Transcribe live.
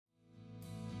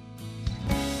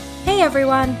Hey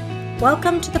everyone!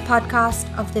 Welcome to the podcast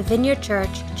of the Vineyard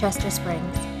Church, Chester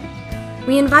Springs.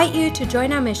 We invite you to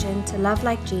join our mission to love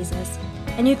like Jesus,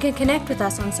 and you can connect with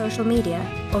us on social media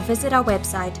or visit our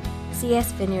website,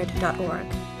 csvineyard.org.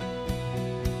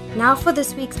 Now for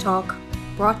this week's talk,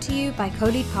 brought to you by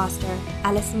co-lead pastor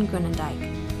Alison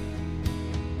Groenendyk.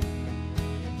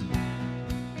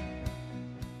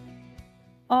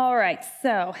 All right,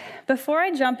 so before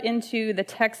I jump into the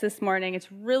text this morning, it's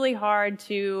really hard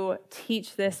to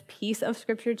teach this piece of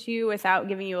scripture to you without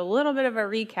giving you a little bit of a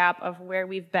recap of where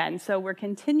we've been. So we're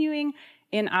continuing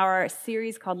in our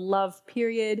series called Love,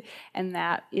 Period, and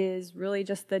that is really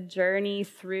just the journey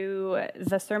through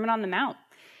the Sermon on the Mount.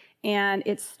 And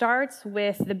it starts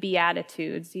with the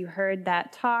Beatitudes. You heard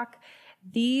that talk.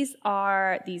 These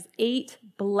are these 8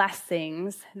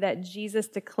 blessings that Jesus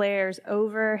declares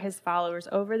over his followers,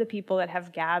 over the people that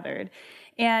have gathered.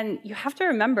 And you have to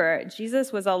remember,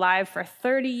 Jesus was alive for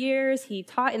 30 years. He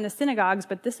taught in the synagogues,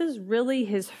 but this is really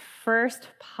his first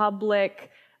public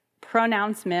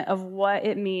pronouncement of what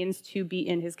it means to be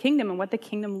in his kingdom and what the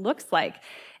kingdom looks like.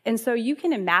 And so you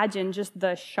can imagine just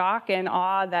the shock and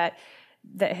awe that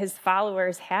his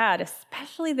followers had,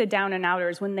 especially the down and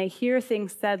outers, when they hear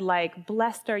things said like,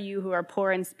 blessed are you who are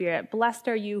poor in spirit, blessed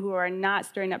are you who are not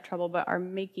stirring up trouble but are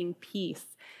making peace,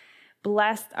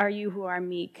 blessed are you who are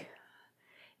meek.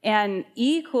 And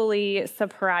equally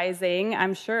surprising,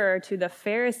 I'm sure, to the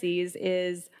Pharisees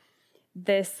is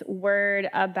this word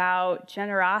about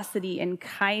generosity and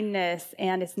kindness,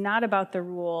 and it's not about the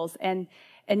rules. And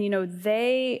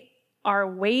they are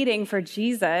waiting for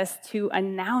Jesus to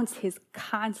announce his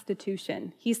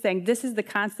constitution. He's saying, this is the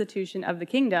constitution of the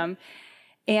kingdom,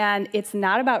 and it's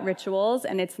not about rituals,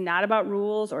 and it's not about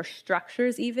rules or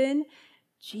structures even.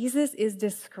 Jesus is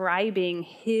describing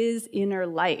his inner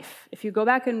life. If you go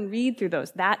back and read through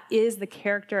those, that is the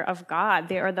character of God.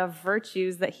 They are the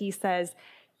virtues that he says,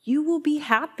 you will be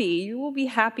happy. You will be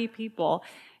happy people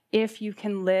if you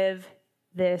can live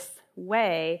this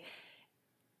way.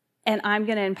 And I'm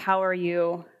going to empower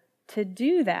you to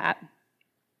do that.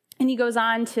 And he goes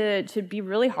on to be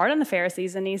really hard on the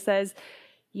Pharisees, and he says,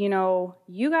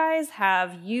 you guys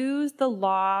have used the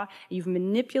law, you've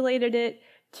manipulated it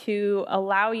to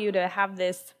allow you to have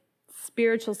this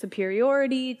spiritual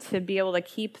superiority, to be able to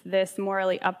keep this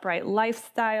morally upright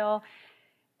lifestyle.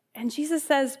 And Jesus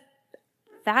says,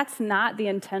 that's not the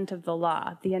intent of the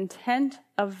law. The intent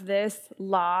of this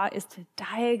law is to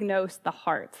diagnose the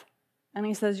heart. And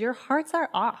he says, your hearts are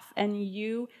off, and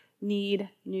you need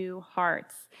new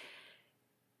hearts.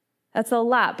 That's a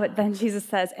lot, but then Jesus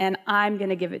says, and I'm going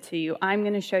to give it to you. I'm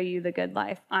going to show you the good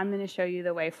life. I'm going to show you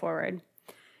the way forward.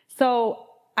 So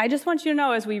I just want you to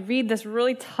know, as we read this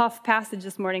really tough passage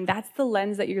this morning, that's the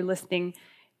lens that you're listening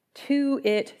to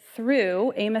it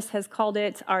through. Amos has called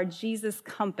it our Jesus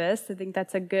compass. I think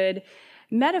that's a good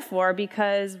metaphor,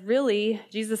 because really,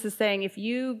 Jesus is saying, if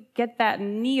you get that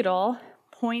needle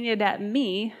pointed at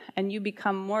me and you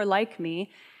become more like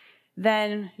me,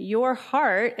 then your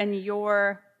heart and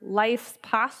your life's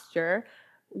posture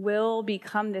will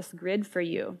become this grid for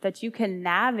you, that you can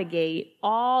navigate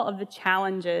all of the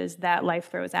challenges that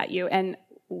life throws at you. And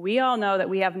we all know that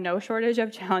we have no shortage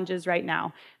of challenges right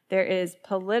now. There is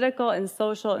political and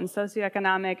social and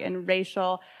socioeconomic and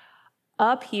racial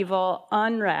upheaval,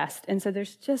 unrest. And so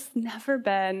there's just never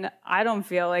been, I don't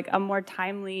feel like, a more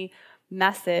timely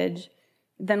message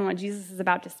than what Jesus is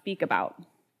about to speak about.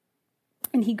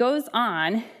 And he goes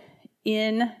on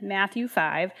in Matthew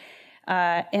 5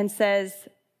 and says,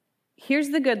 here's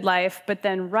the good life, but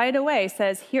then right away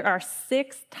says, here are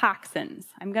 6 toxins.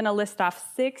 I'm going to list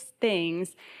off 6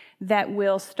 things that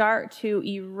will start to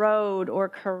erode or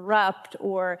corrupt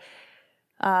or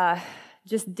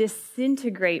just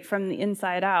disintegrate from the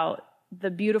inside out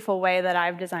the beautiful way that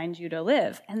I've designed you to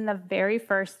live. And the very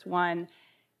first one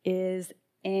is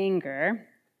anger.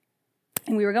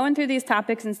 And we were going through these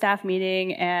topics in staff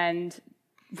meeting, and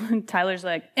Tyler's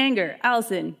like, anger,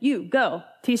 Allison, you go,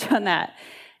 teach on that.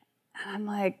 And I'm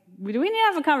like, do we need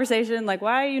to have a conversation? Like,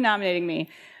 why are you nominating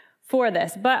me for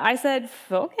this? But I said,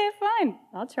 okay, fine,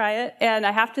 I'll try it. And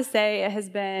I have to say, it has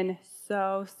been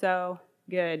so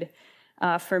good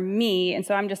for me. And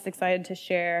so I'm just excited to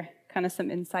share kind of some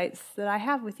insights that I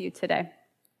have with you today.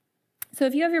 So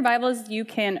if you have your Bibles, you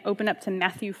can open up to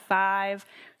Matthew 5,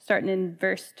 starting in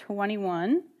verse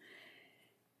 21.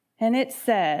 And it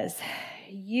says,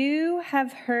 you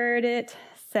have heard it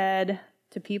said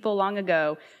to people long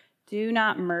ago, do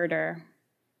not murder.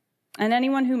 And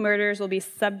anyone who murders will be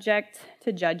subject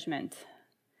to judgment.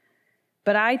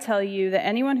 But I tell you that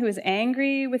anyone who is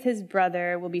angry with his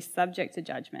brother will be subject to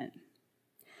judgment.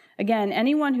 Again,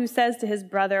 anyone who says to his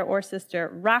brother or sister,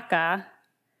 Raka,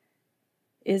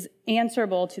 is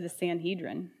answerable to the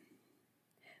Sanhedrin.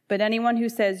 But anyone who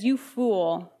says, you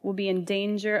fool, will be in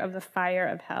danger of the fire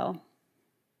of hell.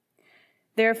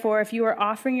 Therefore, if you are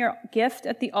offering your gift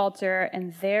at the altar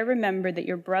and there remember that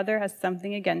your brother has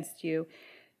something against you,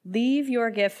 leave your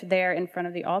gift there in front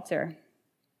of the altar.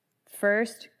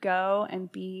 First, go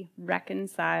and be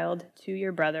reconciled to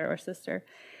your brother or sister,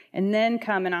 and then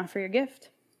come and offer your gift.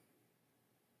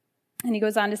 And he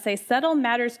goes on to say, settle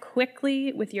matters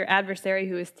quickly with your adversary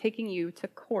who is taking you to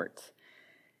court.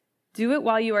 Do it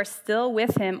while you are still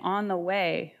with him on the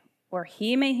way, or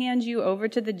he may hand you over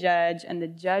to the judge, and the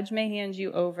judge may hand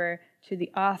you over to the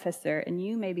officer, and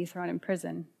you may be thrown in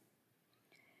prison.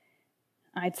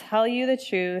 I tell you the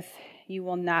truth, you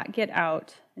will not get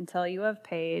out until you have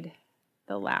paid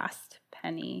the last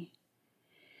penny.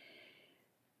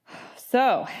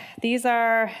 So, these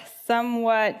are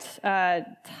somewhat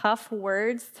tough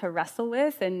words to wrestle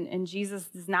with, and Jesus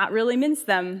does not really mince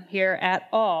them here at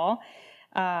all.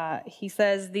 He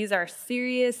says these are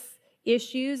serious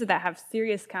issues that have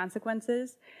serious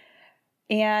consequences.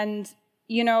 And,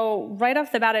 right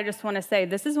off the bat, I just want to say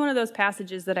this is one of those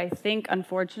passages that I think,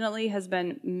 unfortunately, has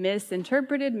been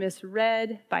misinterpreted,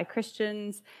 misread by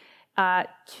Christians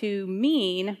to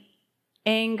mean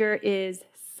anger is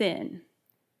sin.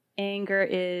 Anger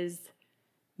is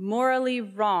morally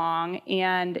wrong,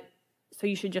 and so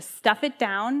you should just stuff it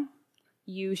down.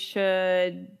 You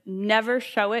should never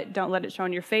show it. Don't let it show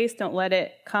on your face. Don't let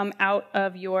it come out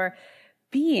of your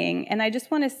being. And I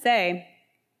just want to say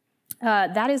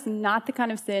that is not the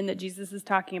kind of sin that Jesus is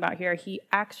talking about here. He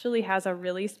actually has a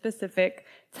really specific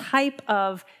type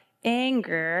of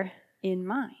anger in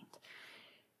mind.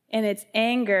 And it's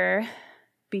anger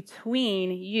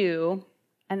between you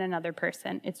and another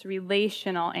person. It's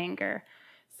relational anger.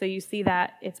 So you see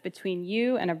that it's between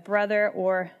you and a brother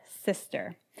or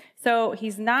sister. So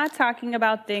he's not talking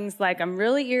about things like, I'm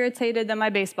really irritated that my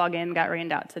baseball game got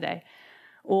rained out today,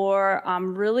 or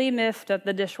I'm really miffed that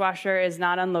the dishwasher is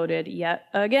not unloaded yet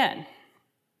again.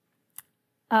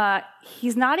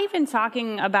 He's not even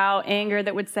talking about anger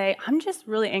that would say, I'm just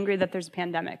really angry that there's a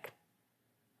pandemic.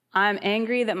 I'm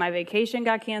angry that my vacation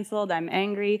got canceled. I'm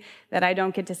angry that I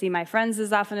don't get to see my friends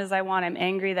as often as I want. I'm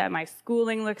angry that my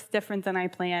schooling looks different than I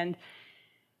planned.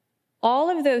 All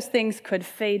of those things could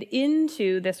fade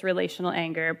into this relational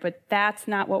anger, but that's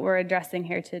not what we're addressing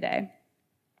here today.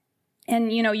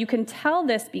 And, you can tell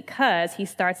this because he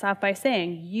starts off by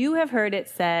saying, you have heard it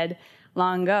said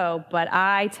long ago, but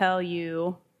I tell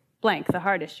you blank, the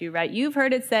heart issue, right? You've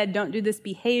heard it said, don't do this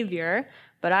behavior,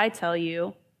 but I tell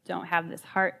you, don't have this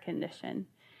heart condition.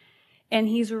 And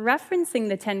he's referencing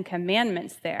the 10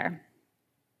 Commandments there.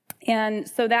 And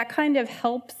so that kind of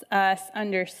helps us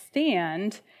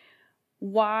understand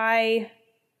why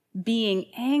being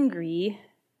angry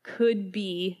could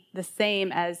be the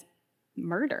same as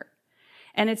murder.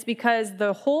 And it's because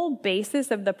the whole basis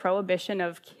of the prohibition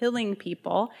of killing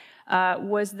people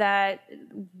was that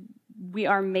we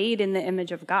are made in the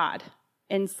image of God.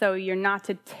 And so you're not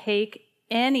to take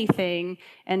anything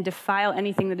and defile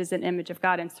anything that is an image of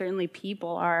God. And certainly people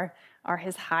are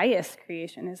his highest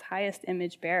creation, his highest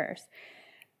image bearers.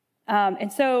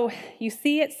 And so you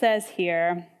see it says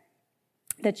here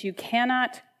that you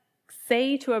cannot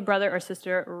say to a brother or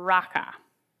sister, Raka.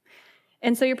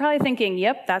 And so you're probably thinking,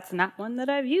 yep, that's not one that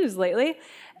I've used lately.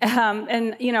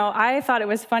 And I thought it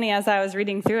was funny as I was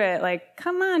reading through it, like,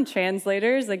 come on,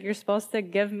 translators, like you're supposed to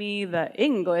give me the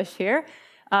English here.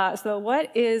 So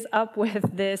what is up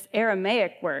with this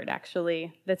Aramaic word,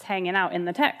 actually, that's hanging out in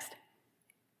the text?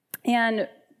 And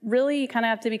really, you kind of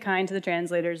have to be kind to the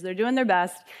translators. They're doing their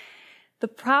best. The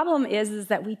problem is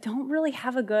that we don't really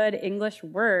have a good English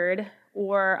word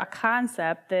or a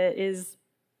concept that is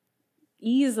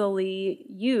easily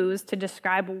used to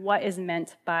describe what is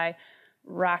meant by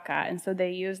Raka. And so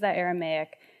they use that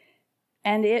Aramaic.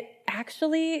 And it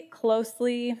actually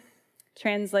closely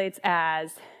translates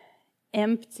as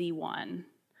empty one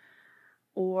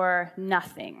or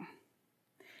nothing.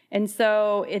 And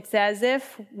so it's as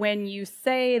if when you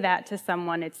say that to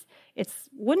someone, it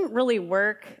wouldn't really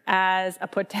work as a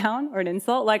put down or an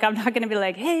insult. Like, I'm not going to be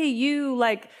like, hey, you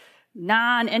like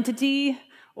non-entity,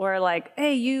 or like,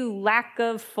 hey, you lack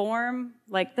of form.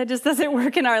 Like, that just doesn't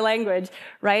work in our language,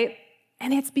 right?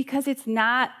 And it's because it's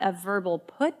not a verbal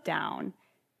put down.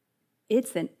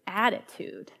 It's an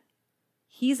attitude.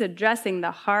 He's addressing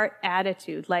the heart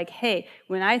attitude. Like, hey,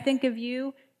 when I think of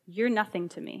you, you're nothing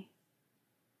to me.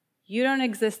 You don't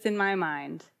exist in my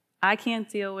mind. I can't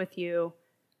deal with you.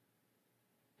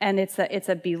 And it's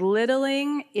a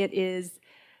belittling. It is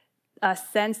a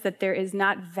sense that there is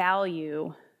not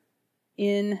value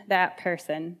in that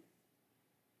person.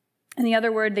 And the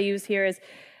other word they use here is,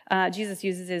 Jesus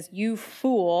uses is you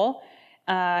fool,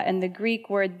 and the Greek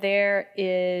word there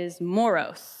is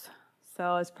moros.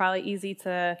 So it's probably easy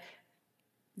to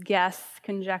guess,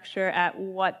 conjecture at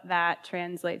what that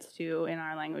translates to in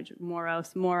our language.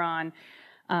 Moros, moron.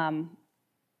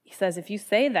 He says, if you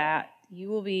say that, you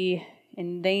will be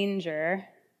in danger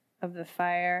of the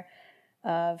fire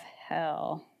of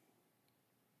hell.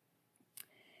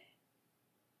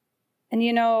 And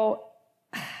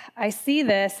I see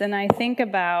this and I think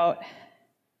about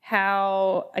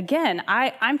how, again,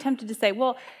 I'm tempted to say,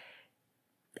 well,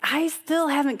 I still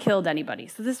haven't killed anybody,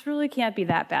 so this really can't be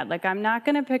that bad. Like, I'm not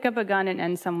going to pick up a gun and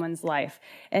end someone's life.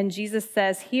 And Jesus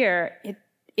says here,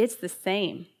 it's the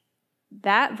same.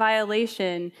 That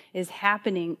violation is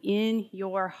happening in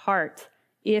your heart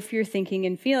if you're thinking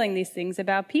and feeling these things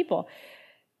about people.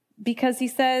 Because he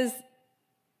says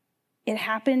it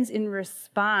happens in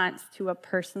response to a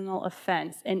personal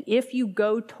offense. And if you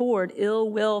go toward ill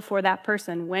will for that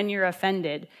person when you're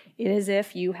offended, it is as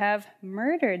if you have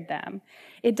murdered them.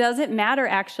 It doesn't matter,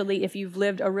 actually, if you've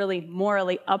lived a really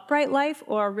morally upright life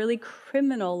or a really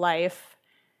criminal life.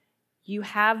 You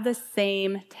have the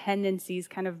same tendencies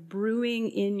kind of brewing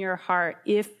in your heart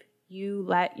if you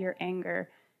let your anger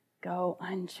go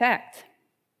unchecked.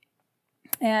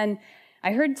 And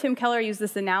I heard Tim Keller use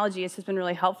this analogy. It's just been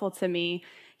really helpful to me.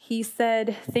 He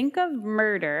said, think of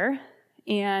murder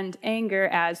and anger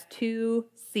as two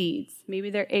seeds.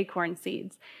 Maybe they're acorn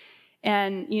seeds.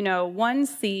 And, one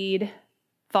seed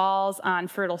falls on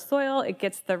fertile soil. It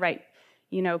gets the right,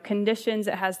 conditions.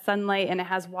 It has sunlight and it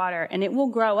has water. And it will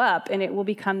grow up and it will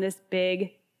become this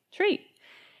big tree.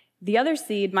 The other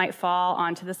seed might fall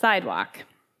onto the sidewalk,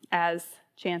 as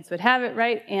chance would have it,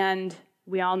 right? And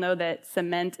we all know that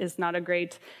cement is not a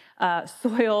great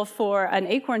soil for an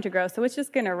acorn to grow, so it's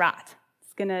just going to rot.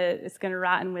 It's going to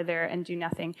rot and wither and do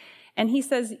nothing. And he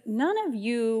says, none of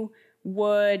you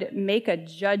would make a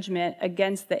judgment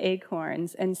against the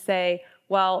acorns and say,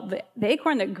 well, the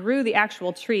acorn that grew the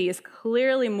actual tree is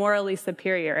clearly morally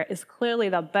superior, is clearly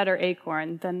the better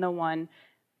acorn than the one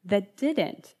that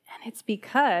didn't. And it's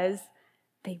because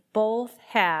they both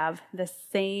have the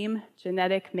same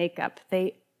genetic makeup.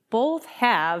 They both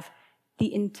have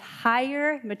the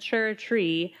entire mature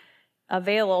tree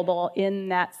available in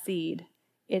that seed.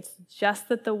 It's just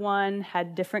that the one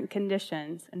had different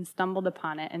conditions and stumbled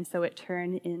upon it, and so it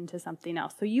turned into something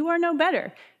else. So you are no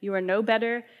better. You are no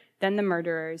better than the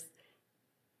murderers.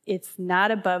 It's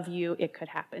not above you. It could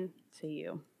happen to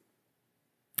you.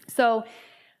 So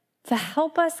to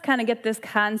help us kind of get this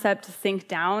concept to sink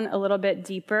down a little bit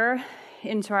deeper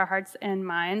into our hearts and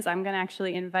minds, I'm going to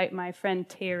actually invite my friend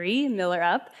Terry Miller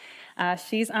up.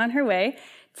 She's on her way.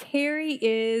 Terry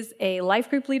is a life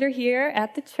group leader here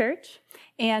at the church,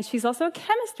 and she's also a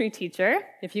chemistry teacher,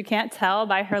 if you can't tell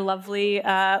by her lovely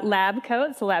lab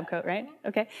coat. It's a lab coat, right?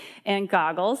 Okay. And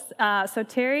goggles. So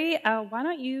Terry, why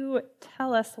don't you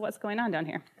tell us what's going on down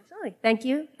here? Absolutely. Thank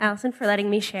you, Alison, for letting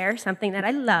me share something that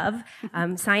I love.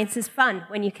 Science is fun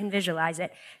when you can visualize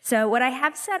it. So what I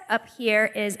have set up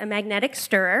here is a magnetic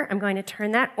stirrer. I'm going to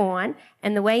turn that on.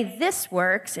 And the way this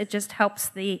works, it just helps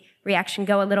the reaction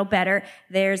go a little better.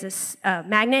 There's a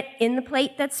magnet in the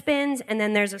plate that spins, and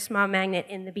then there's a small magnet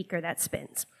in the beaker that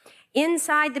spins.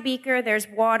 Inside the beaker, there's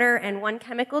water and one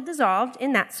chemical dissolved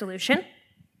in that solution.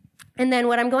 And then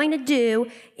what I'm going to do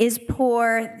is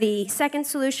pour the second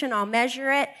solution. I'll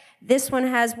measure it. This one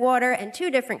has water and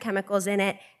two different chemicals in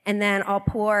it, and then I'll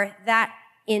pour that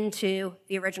into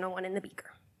the original one in the beaker.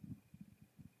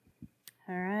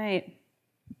 All right.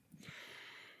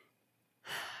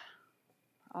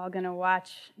 All going to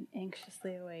watch and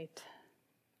anxiously await.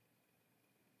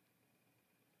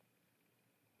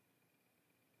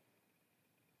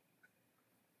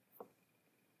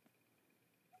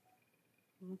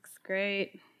 Looks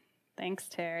great. Thanks,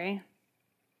 Terry.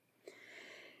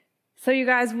 So you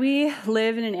guys, we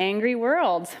live in an angry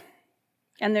world,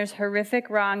 and there's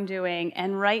horrific wrongdoing,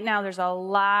 and right now there's a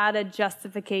lot of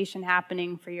justification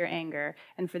happening for your anger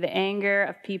and for the anger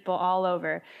of people all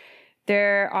over.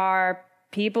 There are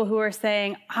people who are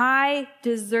saying, I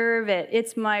deserve it.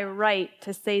 It's my right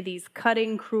to say these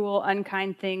cutting, cruel,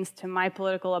 unkind things to my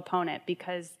political opponent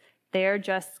because they're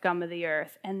just scum of the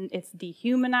earth. And it's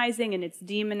dehumanizing and it's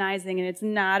demonizing and it's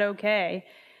not okay.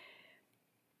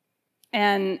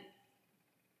 And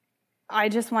I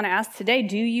just want to ask today,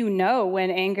 do you know when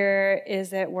anger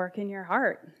is at work in your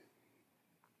heart?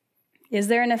 Is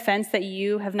there an offense that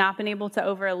you have not been able to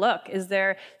overlook? Is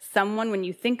there someone, when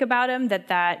you think about them,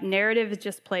 that narrative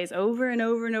just plays over and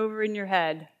over and over in your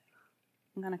head?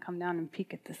 I'm going to come down and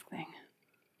peek at this thing.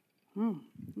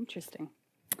 Interesting.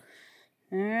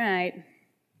 All right.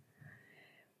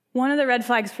 One of the red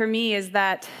flags for me is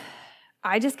that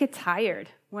I just get tired.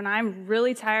 When I'm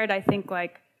really tired, I think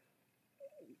like,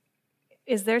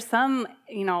 is there some,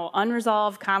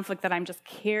 unresolved conflict that I'm just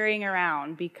carrying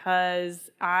around because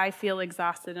I feel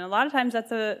exhausted? And a lot of times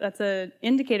that's an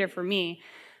indicator for me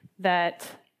that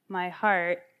my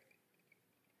heart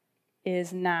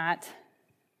is not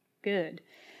good.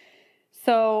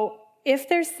 So if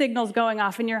there's signals going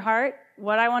off in your heart,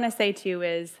 what I want to say to you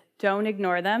is don't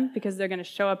ignore them, because they're going to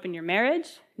show up in your marriage.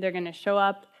 They're going to show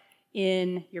up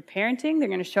in your parenting. They're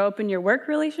going to show up in your work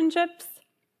relationships.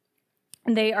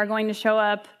 And they are going to show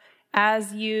up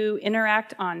as you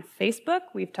interact on Facebook.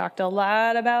 We've talked a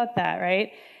lot about that,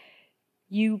 right?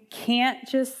 You can't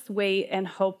just wait and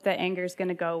hope that anger is going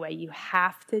to go away. You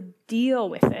have to deal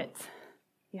with it.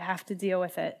 You have to deal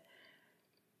with it.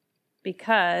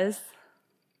 Because,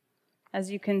 as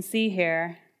you can see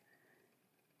here,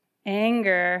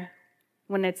 anger,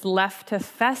 when it's left to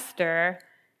fester,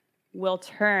 will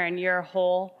turn your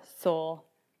whole soul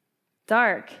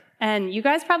dark. And you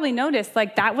guys probably noticed,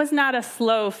 that was not a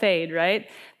slow fade, right?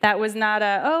 That was not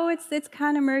it's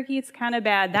kind of murky, it's kind of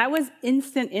bad. That was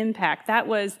instant impact. That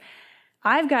was,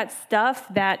 I've got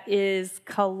stuff that is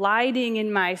colliding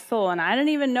in my soul, and I don't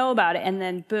even know about it, and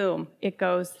then boom, it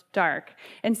goes dark.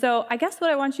 And so I guess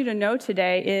what I want you to know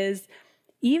today is,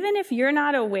 even if you're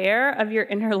not aware of your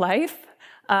inner life,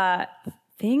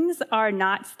 things are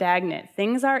not stagnant.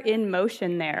 Things are in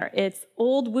motion there. It's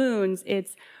old wounds,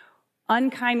 it's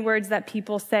unkind words that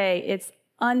people say, it's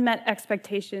unmet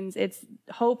expectations, it's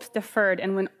hopes deferred.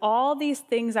 And when all these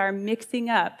things are mixing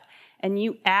up and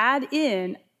you add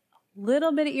in a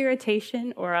little bit of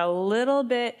irritation or a little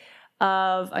bit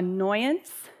of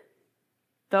annoyance,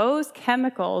 those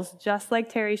chemicals, just like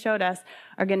Terry showed us,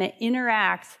 are going to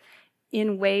interact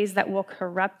in ways that will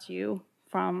corrupt you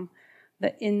from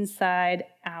the inside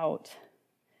out.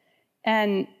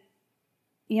 And,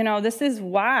 this is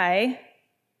why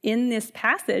in this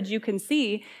passage, you can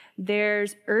see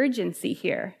there's urgency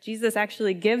here. Jesus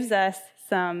actually gives us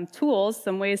some tools,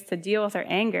 some ways to deal with our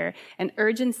anger, and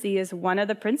urgency is one of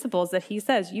the principles that he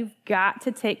says, you've got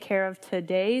to take care of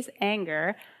today's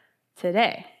anger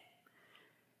today.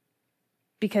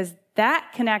 Because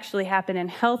that can actually happen in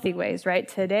healthy ways, right?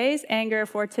 Today's anger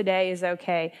for today is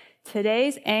okay.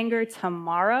 Today's anger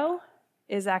tomorrow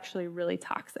is actually really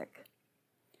toxic.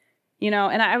 And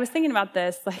I was thinking about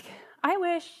this, I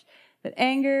wish that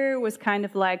anger was kind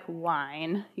of like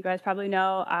wine. You guys probably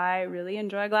know I really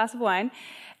enjoy a glass of wine.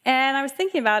 And I was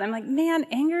thinking about it, I'm like, man,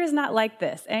 anger is not like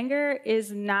this. Anger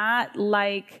is not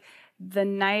like the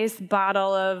nice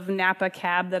bottle of Napa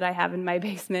Cab that I have in my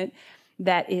basement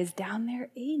that is down there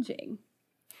aging.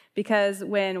 Because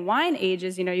when wine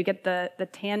ages, you get the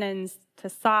tannins to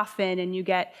soften, and you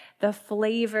get the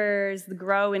flavors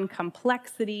grow in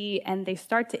complexity, and they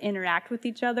start to interact with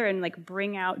each other and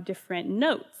bring out different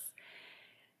notes.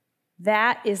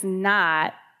 That is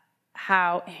not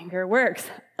how anger works,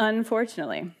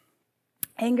 unfortunately.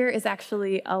 Anger is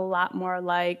actually a lot more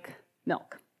like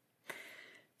milk.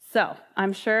 So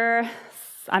I'm sure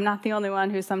I'm not the only one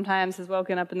who sometimes has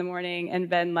woken up in the morning and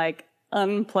been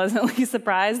unpleasantly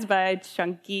surprised by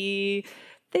chunky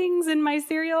things in my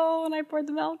cereal when I poured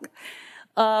the milk.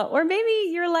 Or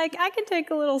maybe you're like, I can take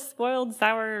a little spoiled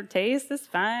sour taste. It's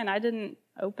fine. I didn't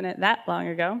open it that long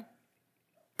ago.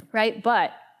 Right?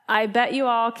 But I bet you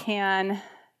all can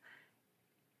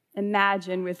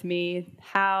imagine with me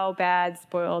how bad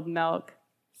spoiled milk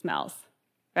smells.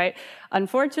 Right?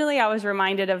 Unfortunately, I was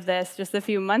reminded of this just a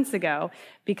few months ago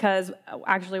because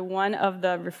actually one of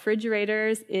the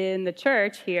refrigerators in the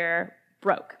church here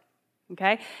broke.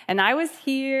 Okay? And I was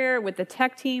here with the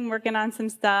tech team working on some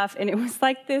stuff, and it was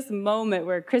like this moment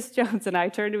where Chris Jones and I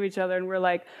turned to each other and we're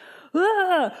like,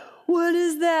 what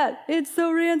is that? It's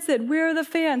so rancid. Where are the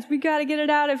fans? We got to get it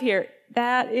out of here.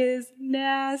 That is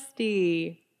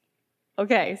nasty.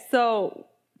 Okay, so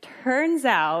turns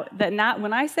out that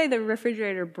when I say the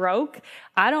refrigerator broke,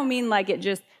 I don't mean it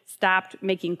just stopped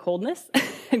making coldness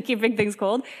and keeping things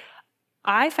cold.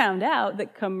 I found out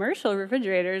that commercial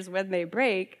refrigerators, when they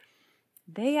break,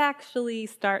 they actually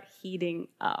start heating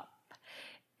up.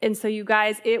 And so you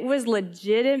guys, it was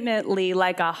legitimately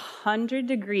 100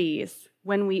 degrees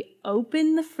when we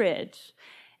opened the fridge,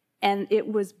 and it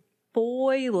was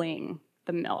boiling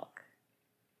the milk.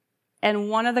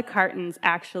 And one of the cartons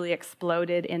actually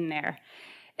exploded in there.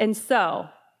 And so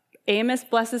Amos,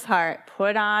 bless his heart,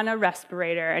 put on a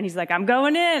respirator, and he's like, I'm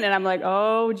going in. And I'm like,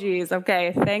 oh, geez,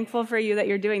 okay, thankful for you that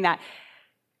you're doing that.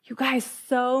 You guys,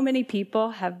 so many people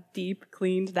have deep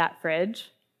cleaned that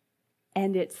fridge,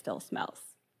 and it still smells.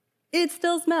 It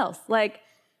still smells. Like,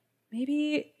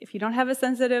 maybe if you don't have as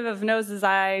sensitive of nose as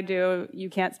I do, you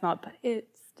can't smell it, but it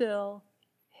still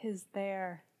is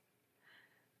there.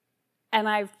 And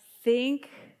I think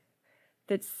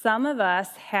that some of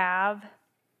us have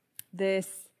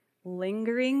this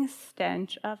lingering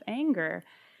stench of anger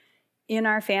in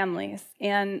our families.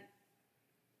 And,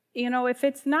 if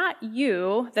it's not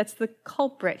you that's the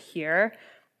culprit here,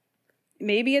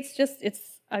 maybe it's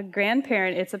a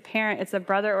grandparent, it's a parent, it's a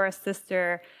brother or a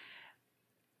sister.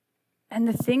 And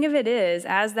the thing of it is,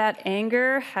 as that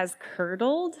anger has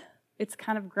curdled, it's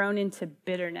kind of grown into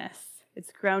bitterness.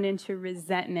 It's grown into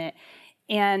resentment.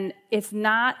 And it's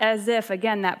not as if,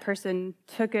 again, that person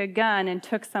took a gun and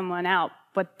took someone out,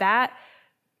 but that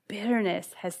bitterness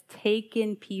has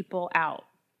taken people out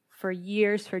for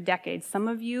years, for decades. Some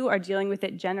of you are dealing with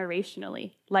it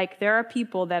generationally. Like, there are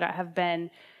people that have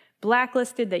been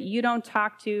blacklisted that you don't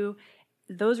talk to.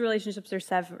 Those relationships are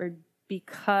severed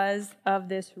because of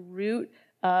this root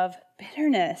of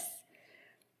bitterness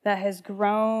that has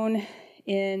grown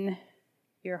in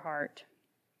your heart.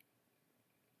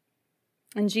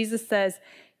 And Jesus says,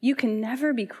 you can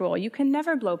never be cruel. You can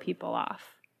never blow people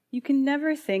off. You can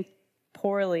never think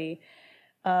poorly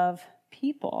of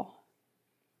people.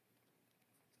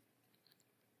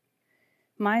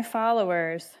 My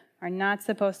followers are not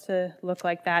supposed to look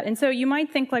like that. And so you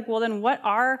might think like, well, then what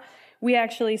are we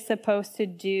actually supposed to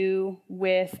do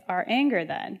with our anger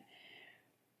then?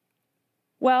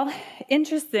 Well,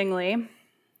 interestingly,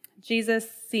 Jesus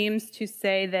seems to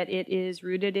say that it is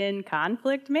rooted in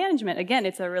conflict management. Again,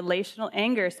 it's a relational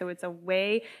anger, so it's a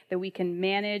way that we can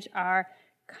manage our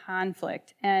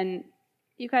conflict. And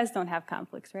you guys don't have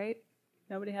conflicts, right?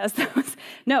 Nobody has those?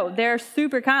 No, they're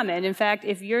super common. In fact,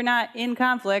 if you're not in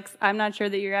conflicts, I'm not sure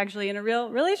that you're actually in a real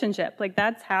relationship. Like,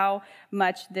 that's how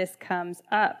much this comes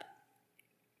up.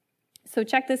 So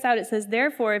check this out. It says,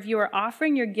 therefore, if you are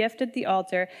offering your gift at the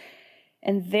altar,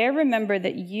 and there remember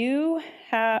that you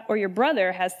or your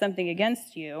brother has something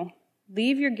against you,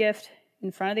 leave your gift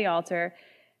in front of the altar.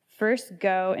 First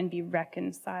go and be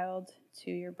reconciled to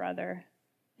your brother,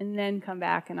 and then come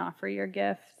back and offer your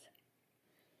gift.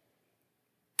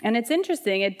 And it's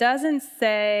interesting. It doesn't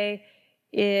say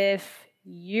if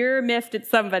you're miffed at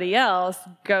somebody else,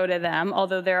 go to them,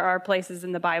 although there are places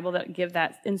in the Bible that give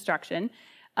that instruction.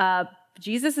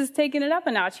 Jesus is taking it up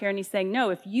a notch here, and he's saying,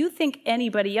 no, if you think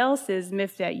anybody else is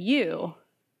miffed at you,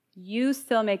 you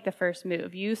still make the first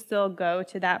move. You still go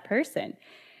to that person.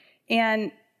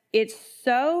 And it's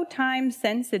so time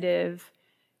sensitive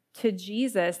to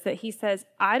Jesus that he says,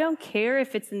 I don't care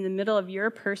if it's in the middle of your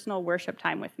personal worship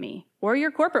time with me or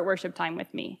your corporate worship time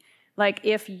with me. Like,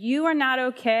 if you are not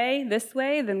okay this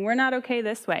way, then we're not okay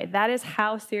this way. That is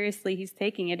how seriously he's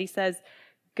taking it. He says,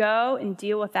 go and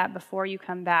deal with that before you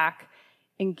come back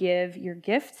and give your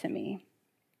gift to me.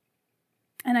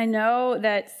 And I know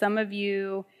that some of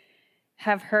you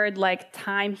have heard, like,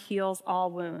 time heals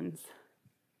all wounds,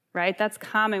 right? That's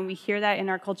common. We hear that in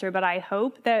our culture, but I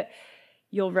hope that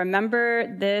you'll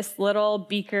remember this little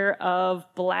beaker of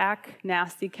black,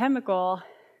 nasty chemical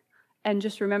and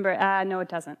just remember, no, it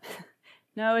doesn't.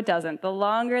 No, it doesn't. The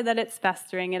longer that it's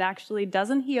festering, it actually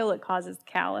doesn't heal. It causes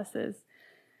calluses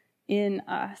in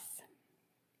us.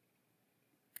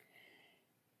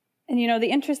 And,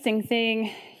 the interesting thing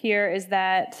here is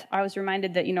that I was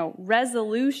reminded that,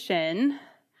 resolution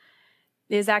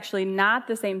is actually not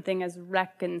the same thing as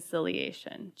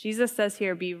reconciliation. Jesus says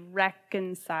here, be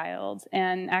reconciled.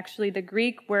 And actually, the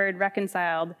Greek word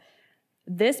reconciled,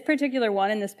 this particular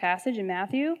one in this passage in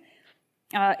Matthew,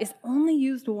 is only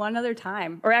used one other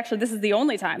time. Or actually, this is the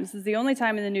only time. This is the only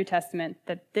time in the New Testament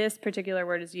that this particular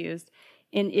word is used.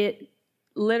 And it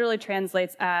literally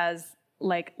translates as,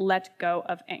 like, let go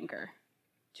of anger,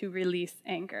 to release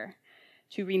anger,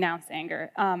 to renounce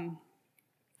anger.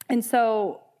 And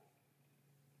so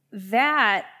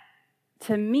that,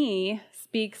 to me,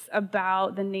 speaks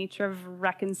about the nature of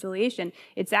reconciliation.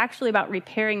 It's actually about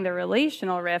repairing the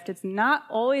relational rift. It's not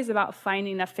always about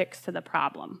finding a fix to the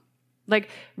problem. Like,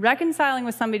 reconciling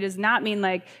with somebody does not mean,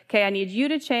 like, okay, I need you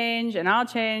to change, and I'll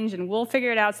change, and we'll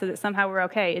figure it out so that somehow we're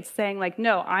okay. It's saying, like,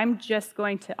 no, I'm just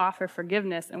going to offer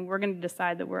forgiveness, and we're going to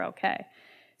decide that we're okay.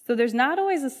 So there's not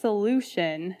always a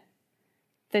solution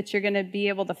that you're going to be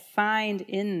able to find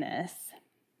in this.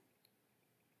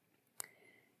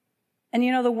 And,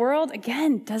 the world,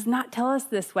 again, does not tell us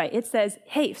this way. It says,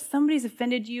 hey, if somebody's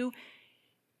offended you,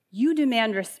 you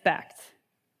demand respect.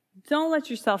 Don't let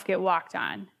yourself get walked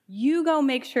on. You go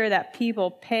make sure that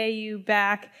people pay you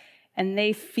back and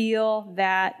they feel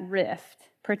that rift.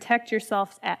 Protect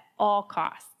yourselves at all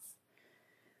costs.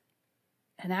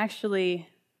 And actually,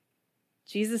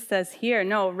 Jesus says here,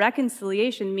 no,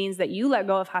 reconciliation means that you let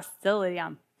go of hostility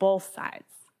on both sides.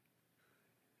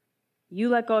 You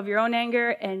let go of your own anger,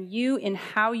 and you, in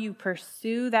how you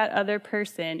pursue that other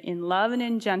person in love and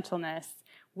in gentleness,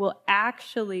 will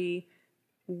actually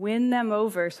win them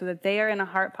over so that they are in a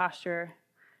heart posture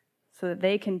so that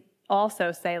they can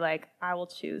also say, like, I will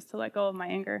choose to let go of my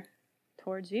anger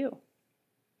towards you.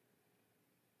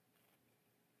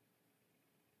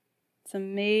 It's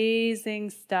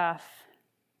amazing stuff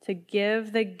to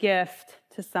give the gift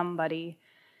to somebody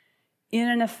in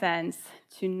an offense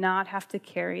to not have to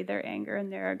carry their anger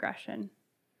and their aggression.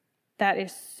 That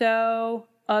is so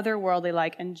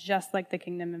otherworldly-like and just like the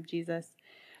kingdom of Jesus.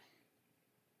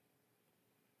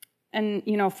 And,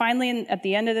 finally, at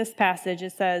the end of this passage,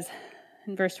 it says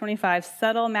in verse 25,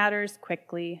 settle matters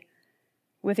quickly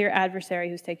with your adversary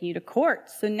who's taking you to court.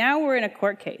 So now we're in a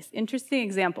court case. Interesting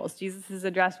examples. Jesus has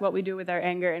addressed what we do with our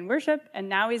anger in worship, and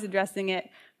now he's addressing it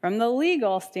from the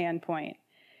legal standpoint.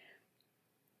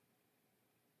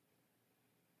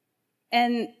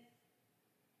 And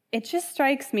it just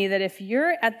strikes me that if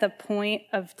you're at the point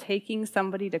of taking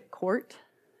somebody to court,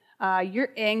 your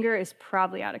anger is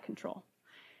probably out of control.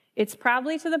 It's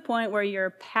probably to the point where you're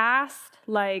past,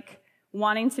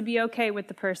 wanting to be okay with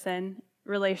the person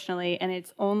relationally, and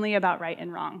it's only about right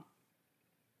and wrong.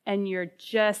 And you're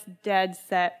just dead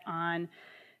set on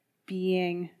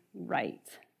being right.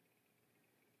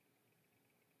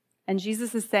 And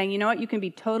Jesus is saying, you know what? You can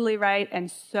be totally right and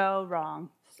so wrong.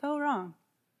 So wrong,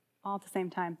 all at the same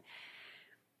time.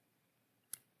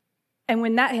 And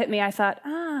when that hit me, I thought,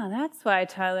 that's why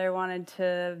Tyler wanted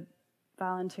to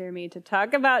volunteer me to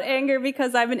talk about anger,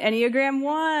 because I'm an Enneagram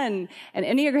 1. And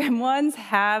Enneagram 1s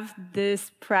have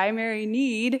this primary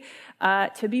need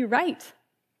to be right.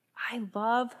 I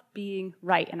love being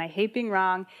right, and I hate being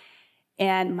wrong.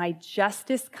 And my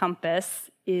justice compass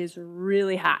is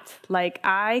really hot.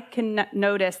 I can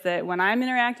notice that when I'm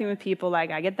interacting with people,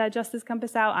 I get that justice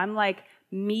compass out. I'm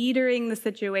metering the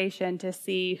situation to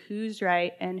see who's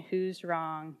right and who's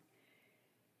wrong.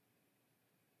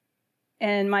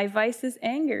 And my vice is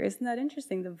anger. Isn't that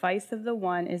interesting? The vice of the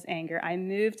one is anger. I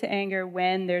move to anger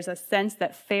when there's a sense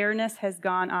that fairness has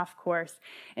gone off course.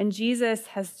 And Jesus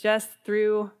has just,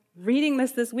 through reading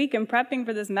this week and prepping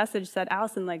for this message, said,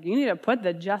 Alison, you need to put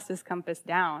the justice compass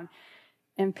down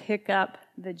and pick up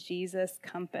the Jesus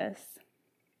compass.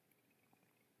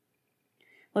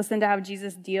 Listen to how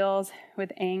Jesus deals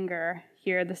with anger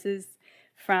here. This is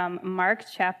from Mark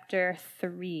chapter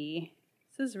 3.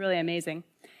 This is really amazing.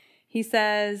 He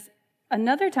says,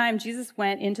 another time Jesus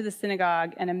went into the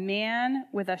synagogue, and a man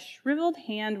with a shriveled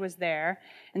hand was there,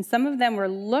 and some of them were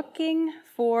looking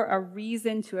for a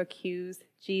reason to accuse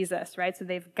Jesus, right? So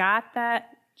they've got that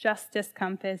justice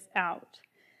compass out.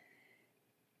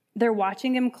 They're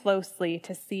watching him closely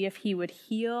to see if he would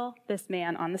heal this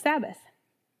man on the Sabbath.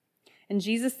 And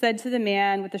Jesus said to the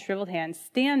man with the shriveled hand,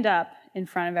 stand up in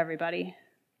front of everybody.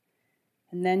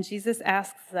 And then Jesus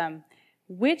asks them,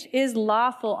 which is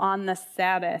lawful on the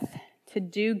Sabbath, to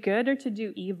do good or to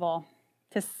do evil,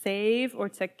 to save or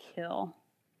to kill?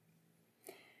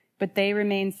 But they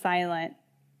remained silent.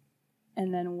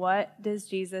 And then what does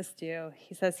Jesus do?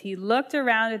 He says he looked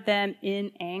around at them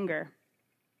in anger.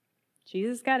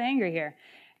 Jesus got angry here.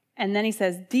 And then he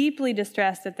says, deeply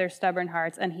distressed at their stubborn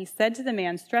hearts, and he said to the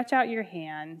man, stretch out your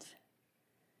hand.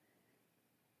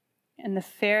 And the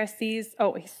Pharisees,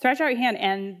 stretch out your hand,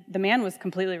 and the man was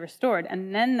completely restored.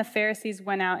 And then the Pharisees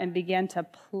went out and began to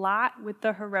plot with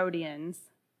the Herodians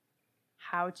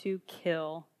how to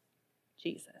kill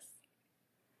Jesus.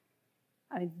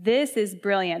 This is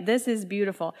brilliant. This is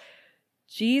beautiful.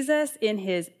 Jesus, in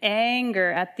his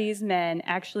anger at these men,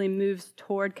 actually moves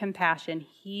toward compassion.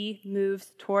 He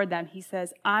moves toward them. He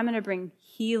says, I'm going to bring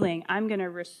healing. I'm going to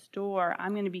restore.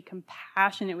 I'm going to be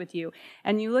compassionate with you.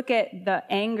 And you look at the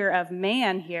anger of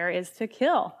man here is to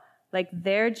kill.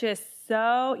 They're just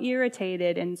so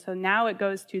irritated. And so now it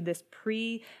goes to this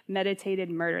premeditated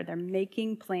murder. They're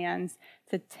making plans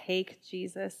to take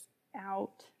Jesus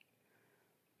out.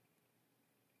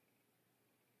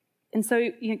 And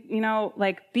so,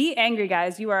 be angry,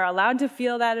 guys. You are allowed to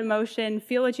feel that emotion.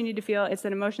 Feel what you need to feel. It's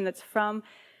an emotion that's from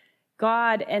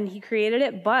God, and he created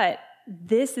it. But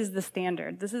this is the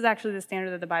standard. This is actually the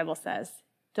standard that the Bible says.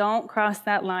 Don't cross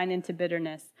that line into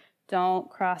bitterness. Don't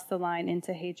cross the line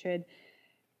into hatred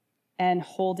and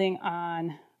holding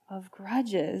on of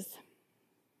grudges.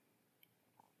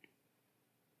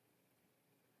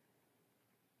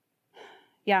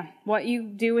 Yeah, what you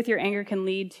do with your anger can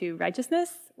lead to righteousness,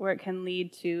 or it can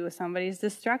lead to somebody's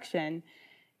destruction.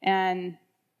 And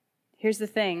here's the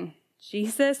thing.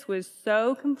 Jesus was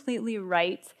so completely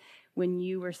right when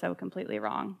you were so completely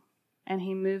wrong. And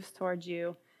he moves towards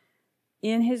you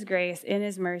in his grace, in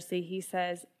his mercy. He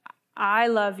says, I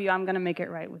love you. I'm going to make it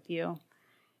right with you.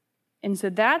 And so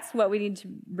that's what we need to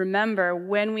remember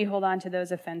when we hold on to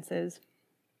those offenses.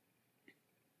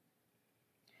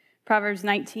 Proverbs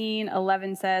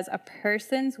 19:11 says, a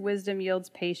person's wisdom yields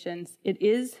patience. It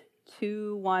is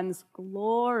to one's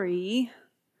glory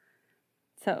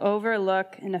to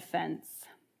overlook an offense.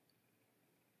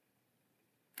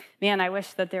 Man, I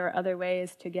wish that there were other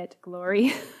ways to get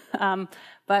glory. But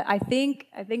I think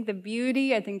the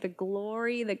beauty, I think the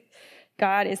glory that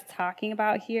God is talking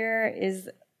about here is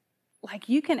like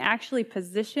you can actually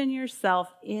position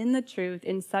yourself in the truth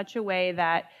in such a way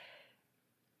that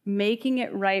making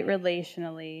it right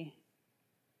relationally,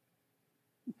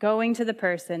 going to the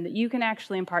person, that you can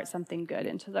actually impart something good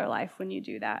into their life when you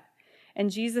do that.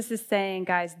 And Jesus is saying,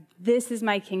 guys, this is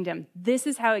my kingdom. This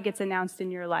is how it gets announced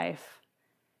in your life.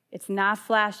 It's not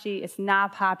flashy. It's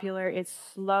not popular. It's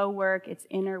slow work. It's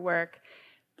inner work.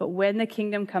 But when the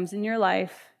kingdom comes in your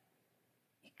life,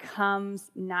 it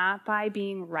comes not by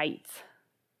being right,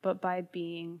 but by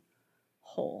being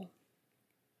whole.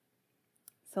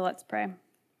 So let's pray.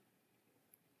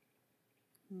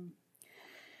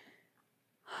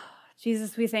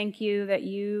 Jesus, we thank you that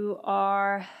you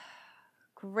are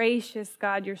gracious,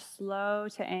 God. You're slow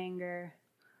to anger.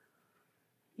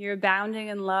 You're abounding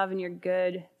in love, and you're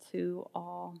good to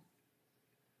all.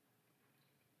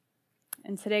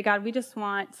 And today, God, we just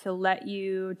want to let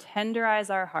you tenderize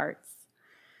our hearts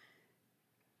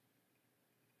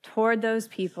toward those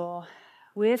people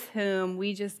with whom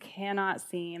we just cannot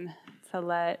seem to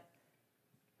let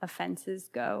offenses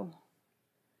go.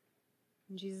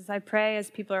 And Jesus, I pray as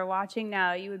people are watching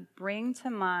now, you would bring to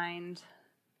mind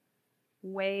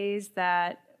ways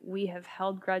that we have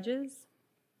held grudges,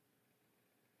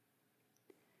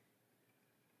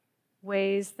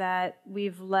 ways that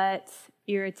we've let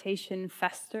irritation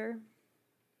fester.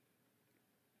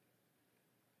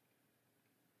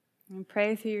 And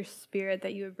pray through your Spirit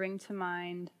that you would bring to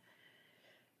mind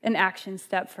an action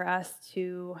step for us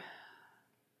to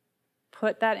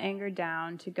put that anger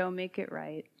down, to go make it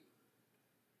right,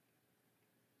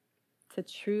 to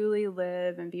truly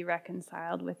live and be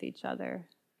reconciled with each other.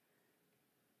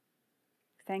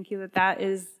 Thank you that that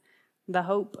is the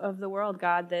hope of the world,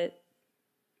 God, that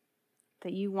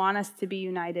you want us to be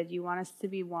united. You want us to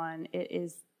be one. It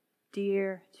is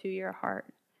dear to your heart.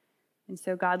 And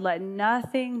so, God, let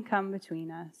nothing come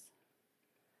between us.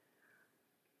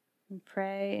 We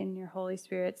pray in your Holy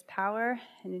Spirit's power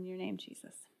and in your name,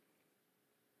 Jesus.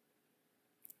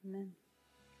 Amen.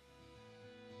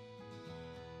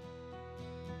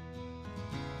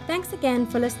 Thanks again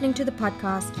for listening to the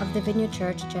podcast of the Vineyard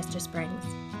Church, Chester Springs.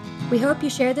 We hope you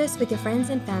share this with your friends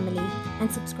and family and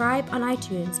subscribe on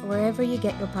iTunes or wherever you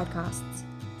get your podcasts.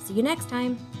 See you next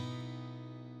time.